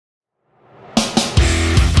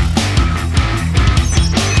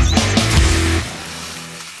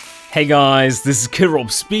Hey guys, this is Kirob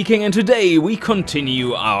speaking, and today we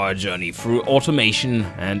continue our journey through automation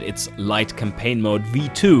and its light campaign mode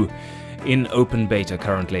V2 in open beta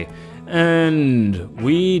currently. And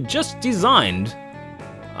we just designed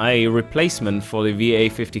a replacement for the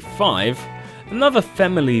VA55, another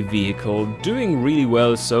family vehicle doing really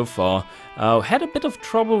well so far. Had a bit of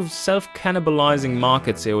trouble with self-cannibalizing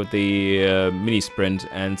markets here with the mini sprint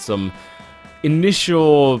and some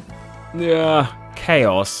initial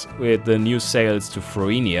chaos with the new sales to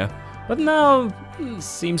Fruinian, but now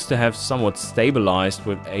seems to have somewhat stabilized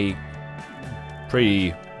with a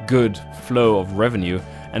pretty good flow of revenue,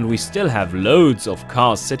 and we still have loads of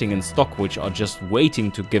cars sitting in stock which are just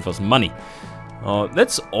waiting to give us money.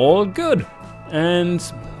 That's all good, and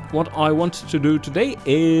what I wanted to do today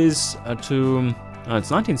is it's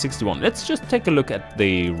 1961. Let's just take a look at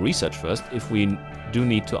the research first, if we do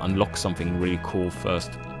need to unlock something really cool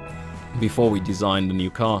first before we design the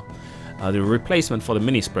new car. The replacement for the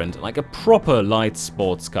mini sprint, like a proper light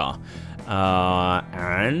sports car.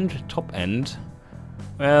 And top end,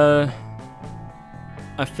 well,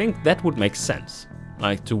 I think that would make sense,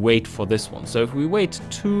 like to wait for this one. So if we wait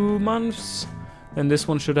 2 months, then this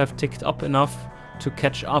one should have ticked up enough to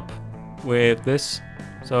catch up with this.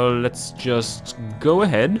 So let's just go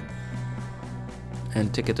ahead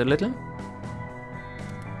and tick it a little.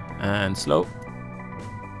 And slow.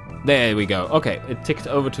 There we go. Okay, it ticked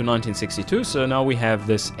over to 1962, so now we have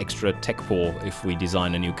this extra tech pool if we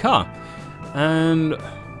design a new car. And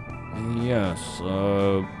yes,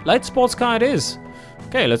 light sports car it is.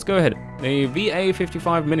 Okay, let's go ahead. The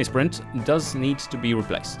VA55 mini sprint does need to be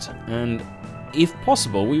replaced, and if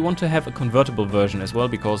possible we want to have a convertible version as well,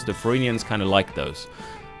 because the Fruinians kind of like those.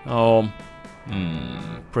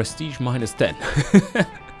 Prestige -10.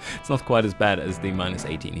 It's not quite as bad as the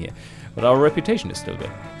 -18 here, but our reputation is still good,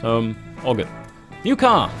 so all good. New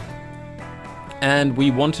car! And we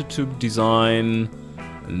wanted to design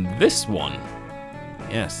this one.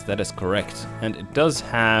 Yes, that is correct. And it does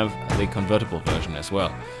have the convertible version as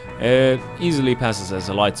well. It easily passes as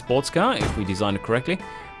a light sports car if we design it correctly.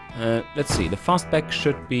 Let's see, the fastback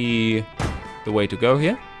should be the way to go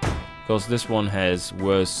here, because this one has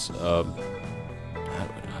worse...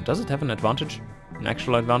 does it have an advantage? An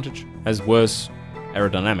actual advantage? Has worse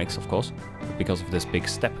aerodynamics, of course, because of this big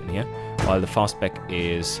step in here, while the fastback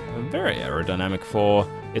is very aerodynamic for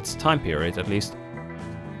its time period, at least.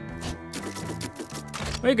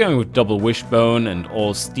 We're going with double wishbone and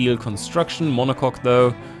all steel construction, monocoque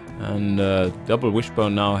though, and double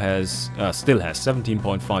wishbone now has still has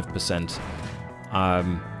 17.5%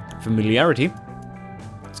 familiarity.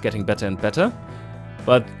 It's getting better and better,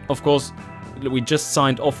 but of course we just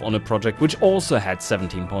signed off on a project which also had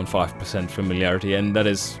 17.5% familiarity, and that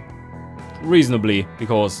is reasonably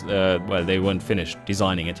because, well, they weren't finished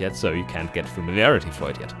designing it yet, so you can't get familiarity for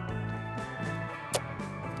it yet.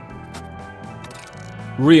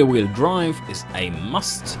 Rear wheel drive is a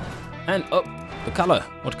must. And oh, the color.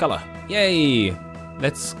 What color? Yay!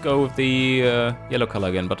 Let's go with the yellow color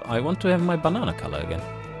again, but I want to have my banana color again.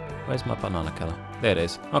 Where's my banana color? There it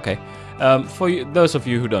is. Okay. For you, those of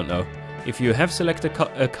you who don't know, if you have selected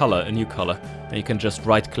a color, a new color, then you can just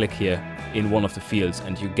right-click here in one of the fields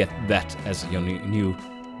and you get that as your new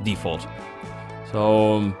default.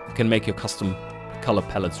 So you can make your custom color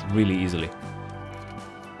palettes really easily.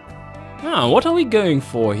 Now, what are we going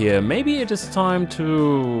for here? Maybe it is time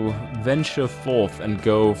to venture forth and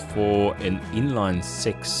go for an inline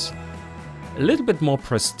 6. A little bit more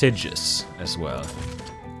prestigious as well.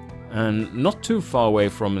 And not too far away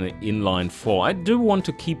from the inline 4. I do want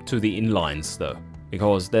to keep to the inlines though,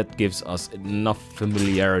 because that gives us enough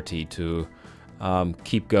familiarity to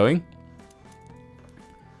keep going.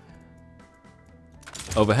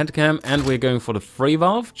 Overhead cam, and we're going for the free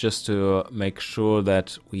valve just to make sure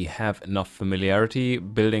that we have enough familiarity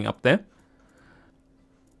building up there.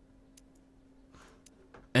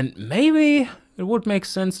 And maybe it would make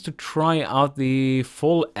sense to try out the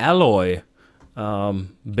full alloy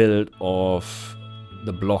build of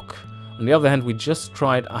the block. On the other hand, we just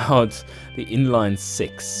tried out the inline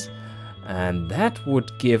 6, and that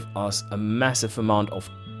would give us a massive amount of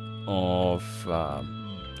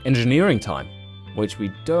engineering time, which we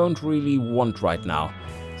don't really want right now.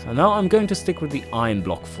 So now I'm going to stick with the iron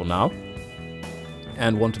block for now,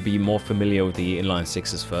 and want to be more familiar with the inline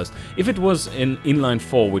 6s first. If it was in inline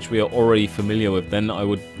 4, which we are already familiar with, then I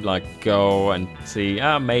would like go and see,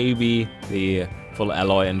 maybe the full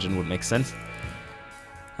alloy engine would make sense.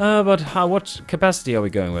 But what capacity are we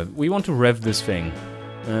going with? We want to rev this thing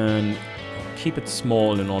and keep it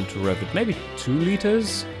small in order to rev it. Maybe 2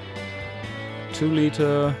 liters? 2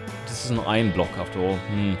 liter. This is an iron block after all.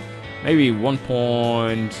 Maybe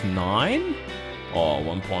 1.9 or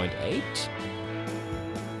 1.8.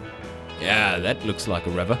 Yeah, that looks like a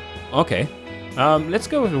revver. Okay, let's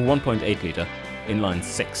go with a 1.8 liter inline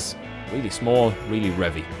 6. Really small, really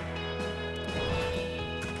revvy.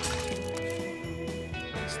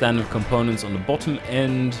 Standard components on the bottom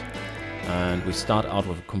end, and we start out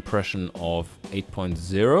with a compression of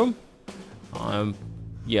 8.0.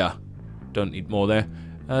 Yeah, don't need more there.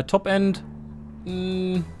 Top end,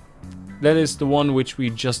 that is the one which we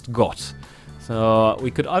just got. So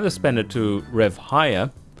we could either spend it to rev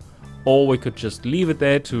higher, or we could just leave it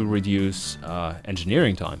there to reduce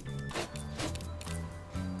engineering time.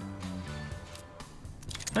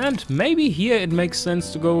 And maybe here it makes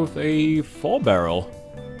sense to go with a 4-barrel.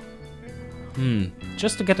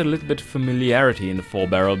 Just to get a little bit of familiarity in the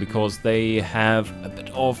 4-barrel, because they have a bit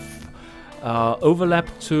of overlap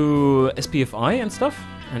to SPFI and stuff.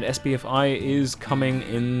 And SPFI is coming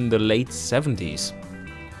in the late 70s.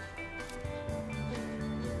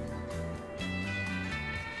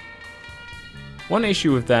 One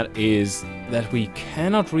issue with that is that we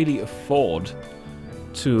cannot really afford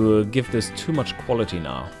to give this too much quality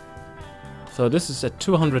now. So this is at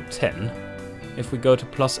 210. If we go to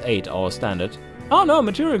 +8, our standard. Oh no,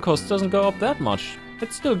 material cost doesn't go up that much.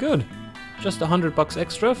 It's still good. Just $100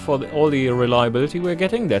 extra for all the reliability we're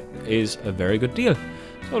getting. That is a very good deal.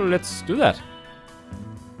 So let's do that.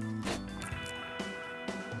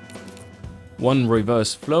 One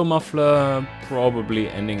reverse flow muffler, probably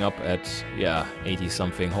ending up at, yeah, 80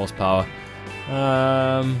 something horsepower.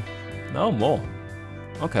 No more.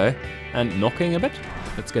 Okay, and knocking a bit.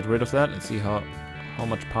 Let's get rid of that and see how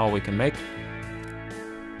much power we can make.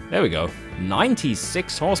 There we go,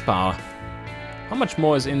 96 horsepower. How much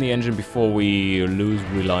more is in the engine before we lose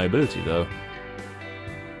reliability though?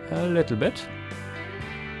 A little bit.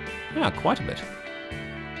 Yeah, quite a bit.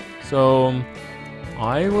 So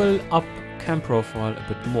I will up cam profile a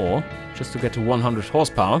bit more, just to get to 100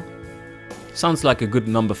 horsepower. Sounds like a good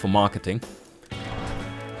number for marketing.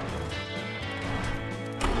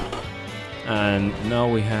 And now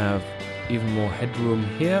we have even more headroom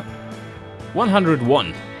here.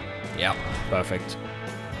 101. Yeah, perfect.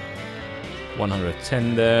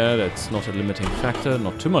 110 there, that's not a limiting factor,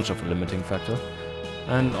 not too much of a limiting factor.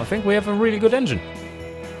 And I think we have a really good engine.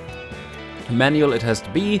 Manual it has to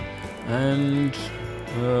be, and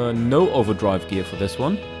no overdrive gear for this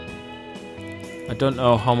one. I don't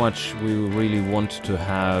know how much we really want to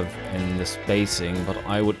have in the spacing, but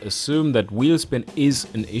I would assume that wheel spin is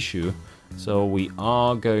an issue. So we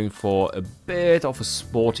are going for a bit of a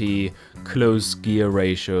sporty close gear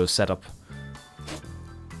ratio setup.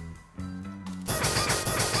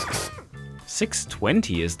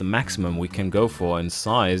 620 is the maximum we can go for in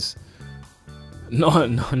size. No,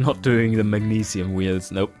 not doing the magnesium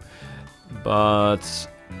wheels, nope. But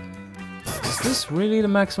is this really the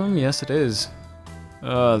maximum? Yes, it is.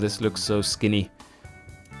 Oh, this looks so skinny.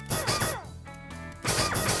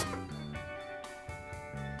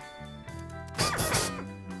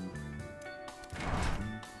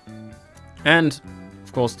 And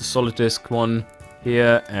of course the solid disc one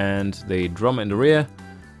here and the drum in the rear.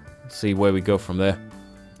 Let's see where we go from there.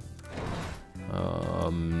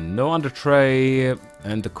 No under tray,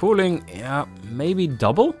 and the cooling, yeah, maybe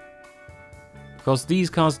double? Because these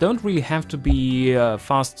cars don't really have to be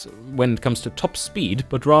fast when it comes to top speed,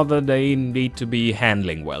 but rather they need to be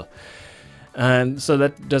handling well. And so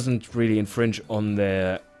that doesn't really infringe on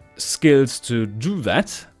their skills to do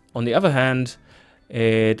that. On the other hand,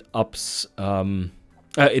 it ups,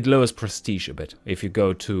 it lowers prestige a bit if you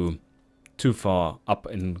go too far up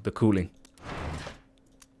in the cooling.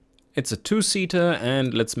 It's a two-seater,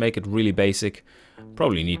 and let's make it really basic.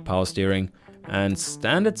 Probably need power steering. And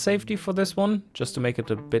standard safety for this one, just to make it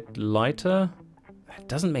a bit lighter. It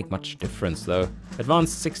doesn't make much difference though.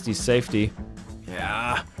 Advanced 60 safety.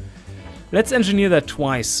 Yeah. Let's engineer that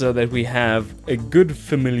twice so that we have a good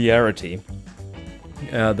familiarity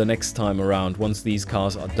the next time around. Once these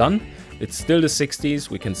cars are done, it's still the 60s.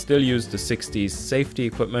 We can still use the 60s safety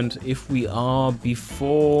equipment if we are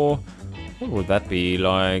before... What would that be,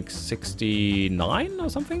 like 69 or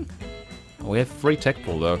something? We have free tech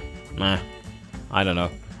pool though. Nah, I don't know.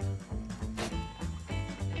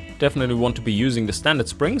 Definitely want to be using the standard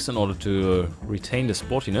springs in order to retain the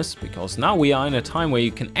sportiness, because now we are in a time where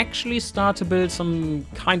you can actually start to build some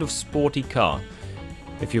kind of sporty car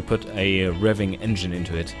if you put a revving engine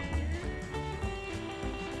into it.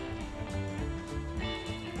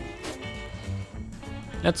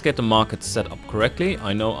 Let's get the market set up correctly.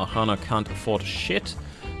 I know Archanan can't afford shit.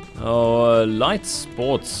 Oh, light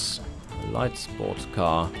sport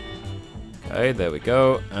car. Okay, there we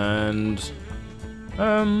go. And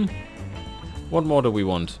what more do we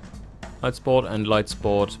want? Light Sport and Light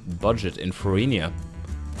Sport budget in Fruinia.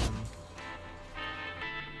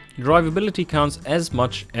 Drivability counts as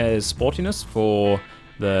much as sportiness for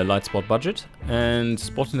the Light Sport budget, and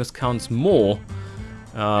sportiness counts more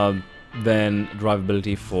than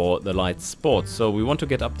drivability for the Light Sport. So we want to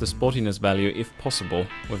get up the sportiness value if possible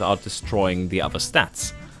without destroying the other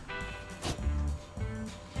stats.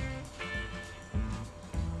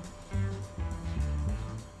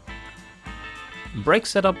 Brake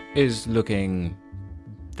setup is looking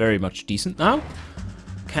very much decent now.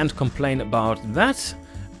 Can't complain about that.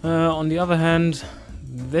 On the other hand,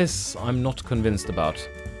 this I'm not convinced about.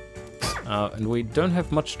 And we don't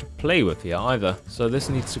have much to play with here either, so this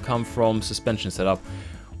needs to come from suspension setup.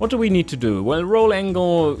 What do we need to do? Well, roll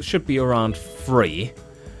angle should be around 3.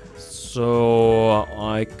 So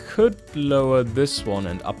I could lower this one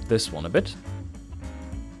and up this one a bit.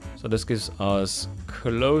 So this gives us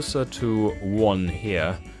closer to 1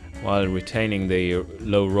 here, while retaining the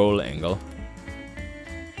low roll angle.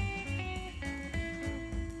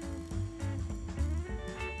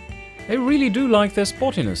 They really do like their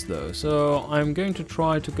sportiness though, so I'm going to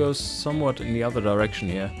try to go somewhat in the other direction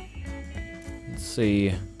here. Let's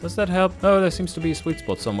see, does that help? Oh, there seems to be a sweet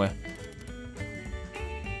spot somewhere.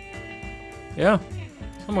 Yeah,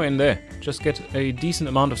 somewhere in there. Just get a decent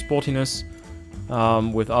amount of sportiness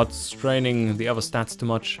without straining the other stats too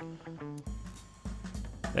much.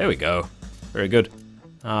 There we go, very good.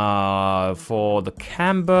 For the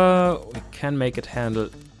camber, we can make it handle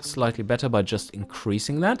slightly better by just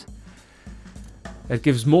increasing that. It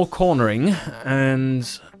gives more cornering, and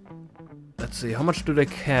let's see, how much do they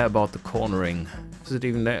care about the cornering? Is it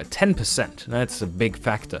even there? 10%. That's a big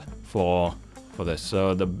factor for this.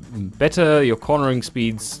 So the better your cornering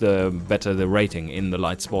speeds, the better the rating in the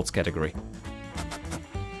light sports category.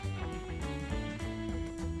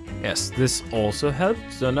 Yes, this also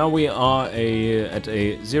helped. So now we are at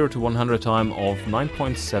a 0 to 100 time of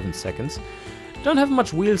 9.7 seconds. Don't have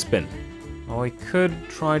much wheel spin. Or we could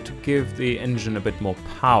try to give the engine a bit more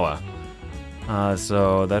power.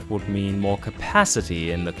 So that would mean more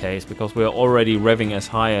capacity in the case, because we're already revving as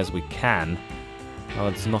high as we can.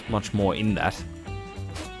 It's not much more in that.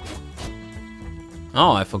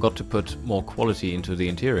 Oh, I forgot to put more quality into the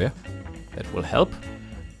interior. That will help.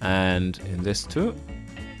 And in this too.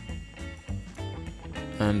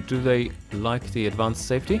 And do they like the advanced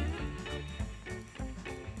safety?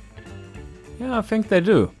 Yeah, I think they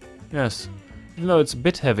do. Yes. Even though it's a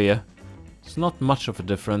bit heavier, it's not much of a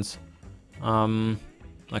difference. Like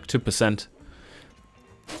 2%.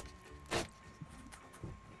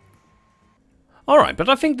 Alright, but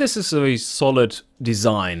I think this is a solid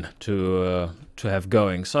design to have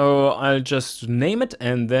going. So I'll just name it,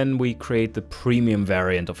 and then we create the premium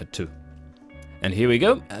variant of it too. And here we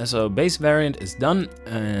go. So base variant is done,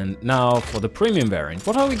 and now for the premium variant.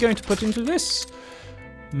 What are we going to put into this?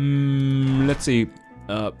 Let's see.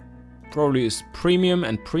 Probably is premium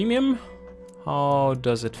and premium. How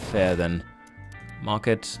does it fare then?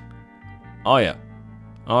 Market. Oh yeah.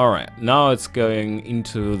 Alright, now it's going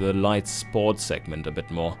into the light sports segment a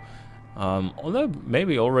bit more. Although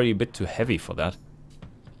maybe already a bit too heavy for that.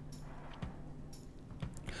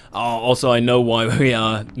 Also, I know why we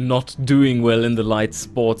are not doing well in the light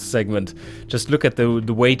sports segment. Just look at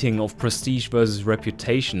the weighting of prestige versus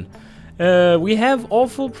reputation. We have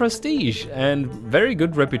awful prestige and very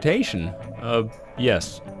good reputation.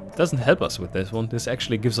 Yes, doesn't help us with this one. This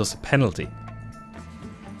actually gives us a penalty.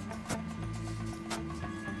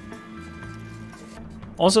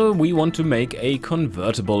 Also, we want to make a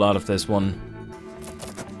convertible out of this one.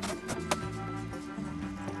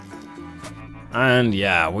 And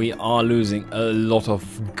yeah, we are losing a lot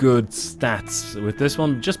of good stats with this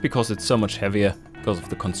one, just because it's so much heavier, because of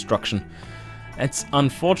the construction. It's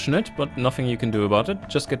unfortunate, but nothing you can do about it.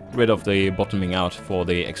 Just get rid of the bottoming out for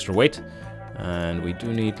the extra weight. And we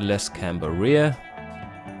do need less camber rear.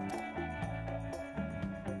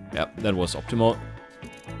 Yep, that was optimal.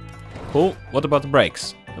 Cool. What about the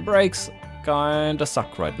brakes? The brakes kinda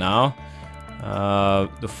suck right now.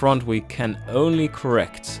 The front we can only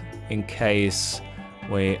correct in case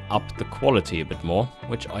we up the quality a bit more,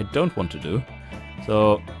 which I don't want to do.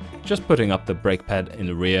 So just putting up the brake pad in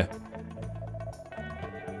the rear.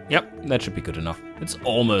 Yep, that should be good enough. It's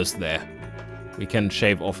almost there. We can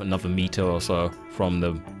shave off another meter or so from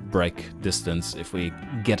the brake distance if we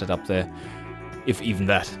get it up there, if even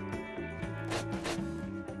that.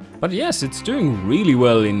 But yes, it's doing really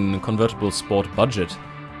well in convertible sport budget.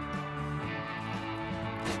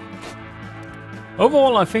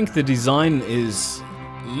 Overall, I think the design is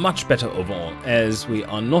much better overall, as we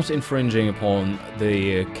are not infringing upon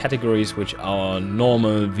the categories which our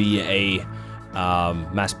normal VA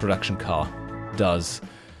mass production car does.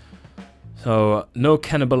 So no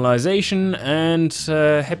cannibalization and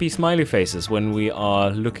happy smiley faces when we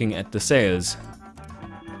are looking at the sales.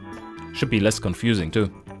 Should be less confusing too.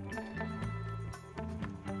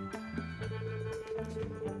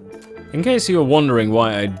 In case you're wondering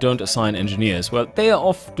why I don't assign engineers, well, they are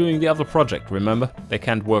off doing the other project, remember? They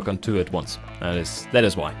can't work on two at once. That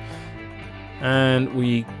is why. And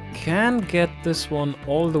we can get this one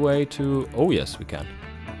all the way to... Oh yes, we can.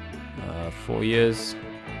 4 years.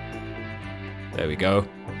 There we go.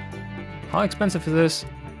 How expensive is this?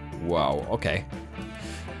 Wow, okay.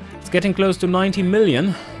 It's getting close to 90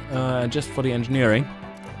 million just for the engineering.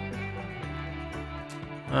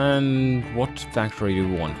 And what factory do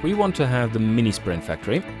we want? We want to have the mini sprint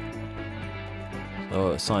factory.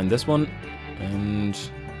 So assign this one. And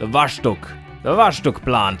the Waschstück. The Waschstück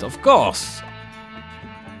plant, of course.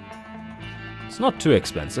 It's not too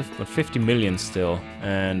expensive, but 50 million still.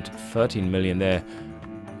 And 13 million there.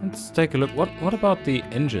 Let's take a look. What about the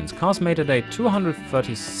engines? Cars made a day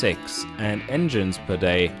 236 and engines per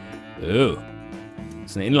day. Oh.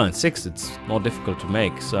 It's an inline 6, it's more difficult to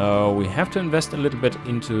make, so we have to invest a little bit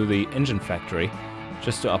into the engine factory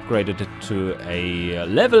just to upgrade it to a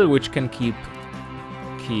level which can keep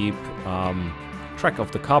track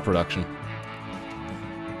of the car production.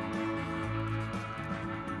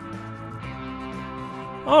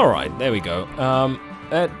 Alright, there we go.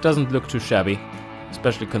 That doesn't look too shabby,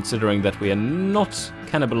 especially considering that we are not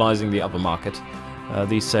cannibalizing the other market.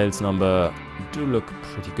 These sales numbers do look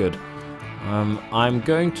pretty good. I'm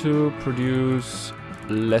going to produce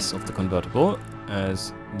less of the convertible,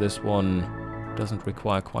 as this one doesn't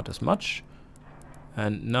require quite as much.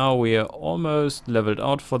 And now we are almost leveled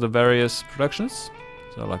out for the various productions.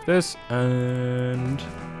 So like this, and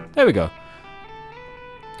there we go.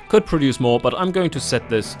 Could produce more, but I'm going to set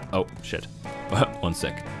this... Oh, shit. 1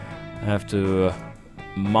 sec. I have to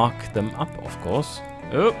mark them up, of course.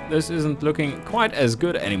 Oh, this isn't looking quite as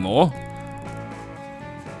good anymore.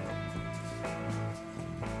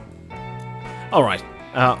 Alright,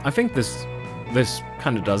 I think this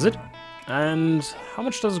kind of does it. And how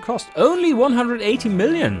much does it cost? Only 180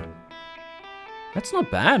 million! That's not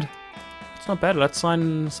bad. It's not bad. Let's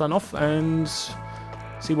sign off and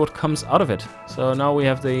see what comes out of it. So now we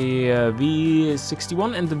have the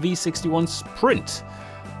V61 and the V61 Sprint.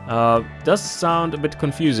 Does sound a bit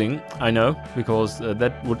confusing, I know, because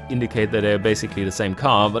that would indicate that they're basically the same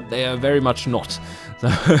car, but they are very much not. So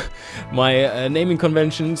my naming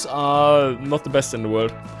conventions are not the best in the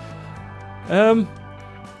world.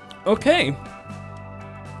 Okay.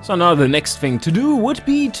 So now the next thing to do would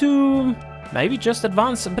be to maybe just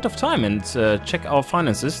advance a bit of time and check our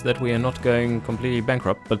finances, that we are not going completely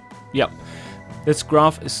bankrupt. But yeah, this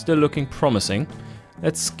graph is still looking promising.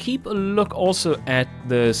 Let's keep a look also at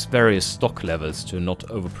the various stock levels to not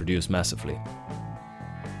overproduce massively.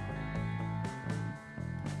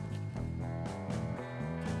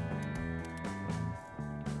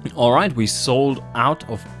 Alright, we sold out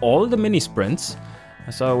of all the mini sprints,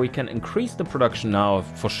 so we can increase the production now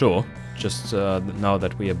for sure, just now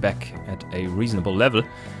that we are back at a reasonable level.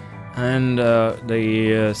 And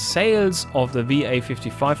the sales of the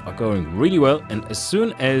VA55 are going really well, and as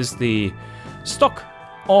soon as the stock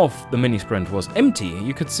of the mini sprint was empty,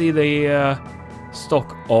 you could see the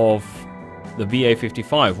stock of the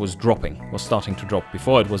VA55 was starting to drop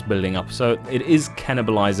before it was building up. So it is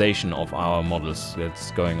cannibalization of our models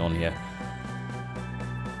that's going on here.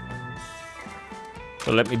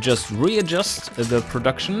 So let me just readjust the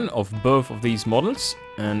production of both of these models.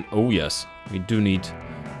 And oh yes, we do need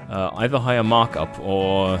either higher markup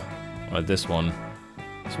or this one.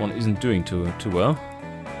 This one isn't doing too well.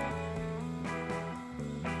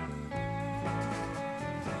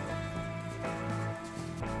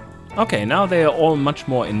 Okay, now they are all much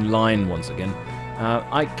more in line once again.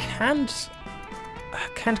 I can't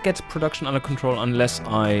get production under control unless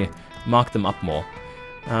I mark them up more.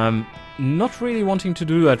 Not really wanting to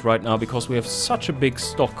do that right now because we have such a big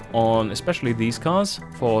stock on especially these cars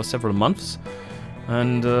for several months.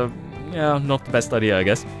 And yeah, not the best idea, I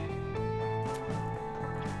guess.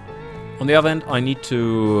 On the other hand, I need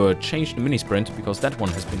to change the mini sprint because that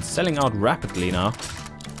one has been selling out rapidly now.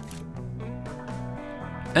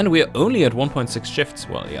 And we're only at 1.6 shifts.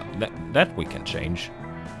 Well, yeah, that we can change.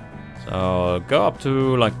 So go up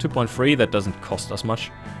to like 2.3, that doesn't cost us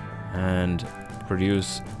much. And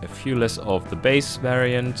produce a few less of the base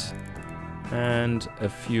variant. And a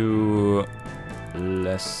few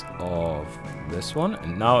less of this one.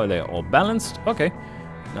 And now they're all balanced. Okay.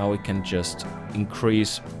 Now we can just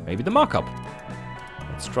increase maybe the markup.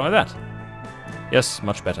 Let's try that. Yes,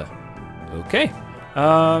 much better. Okay.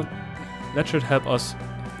 That should help us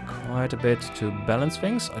quite a bit to balance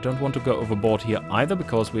things. I don't want to go overboard here either,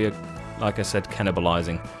 because we are, like I said,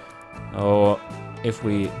 cannibalizing. Or if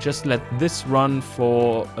we just let this run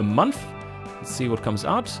for a month, let's see what comes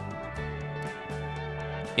out.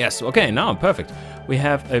 Yes, okay, now perfect. We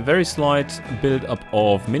have a very slight build-up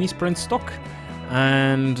of mini-sprint stock,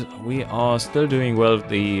 and we are still doing well with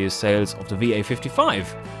the sales of the VA55.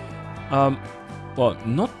 Well,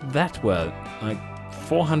 not that well, like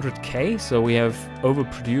 400k, so we have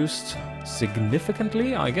overproduced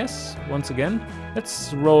significantly, I guess, once again.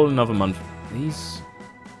 Let's roll another month. These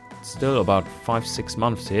still about 5-6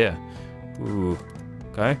 months here. Ooh,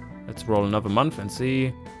 okay, let's roll another month and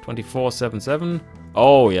see. 2477.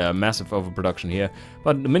 Oh yeah, massive overproduction here,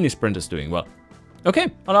 but the mini sprint is doing well.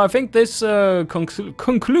 Okay, and I think this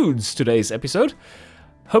concludes today's episode.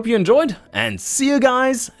 Hope you enjoyed, and see you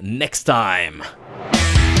guys next time.